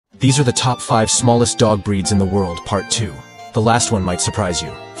These are the top 5 smallest dog breeds in the world, part 2. The last one might surprise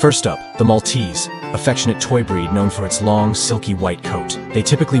you. First up, the Maltese, affectionate toy breed known for its long, silky white coat. They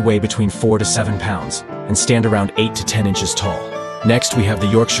typically weigh between 4 to 7 pounds and stand around 8 to 10 inches tall. Next, we have the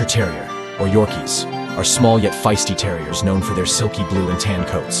Yorkshire Terrier, or Yorkies, are small yet feisty terriers known for their silky blue and tan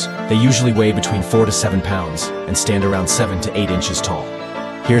coats. They usually weigh between 4 to 7 pounds and stand around 7 to 8 inches tall.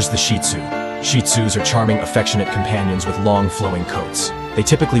 Here's the Shih Tzu. Shih Tzus are charming, affectionate companions with long, flowing coats. They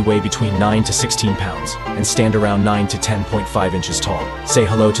typically weigh between 9 to 16 pounds and stand around 9 to 10.5 inches tall. Say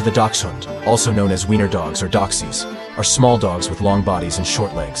hello to the Dachshund, also known as wiener dogs or Doxies, are small dogs with long bodies and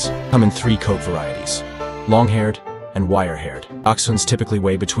short legs. Come in 3 coat varieties: long-haired and wire-haired. Dachshunds typically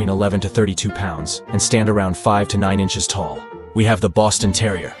weigh between 11 to 32 pounds and stand around 5 to 9 inches tall. We have the Boston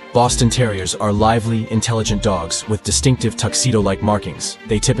Terrier. Boston Terriers are lively, intelligent dogs with distinctive tuxedo-like markings.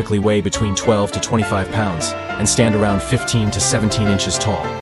 They typically weigh between 12 to 25 pounds and stand around 15 to 17 inches tall.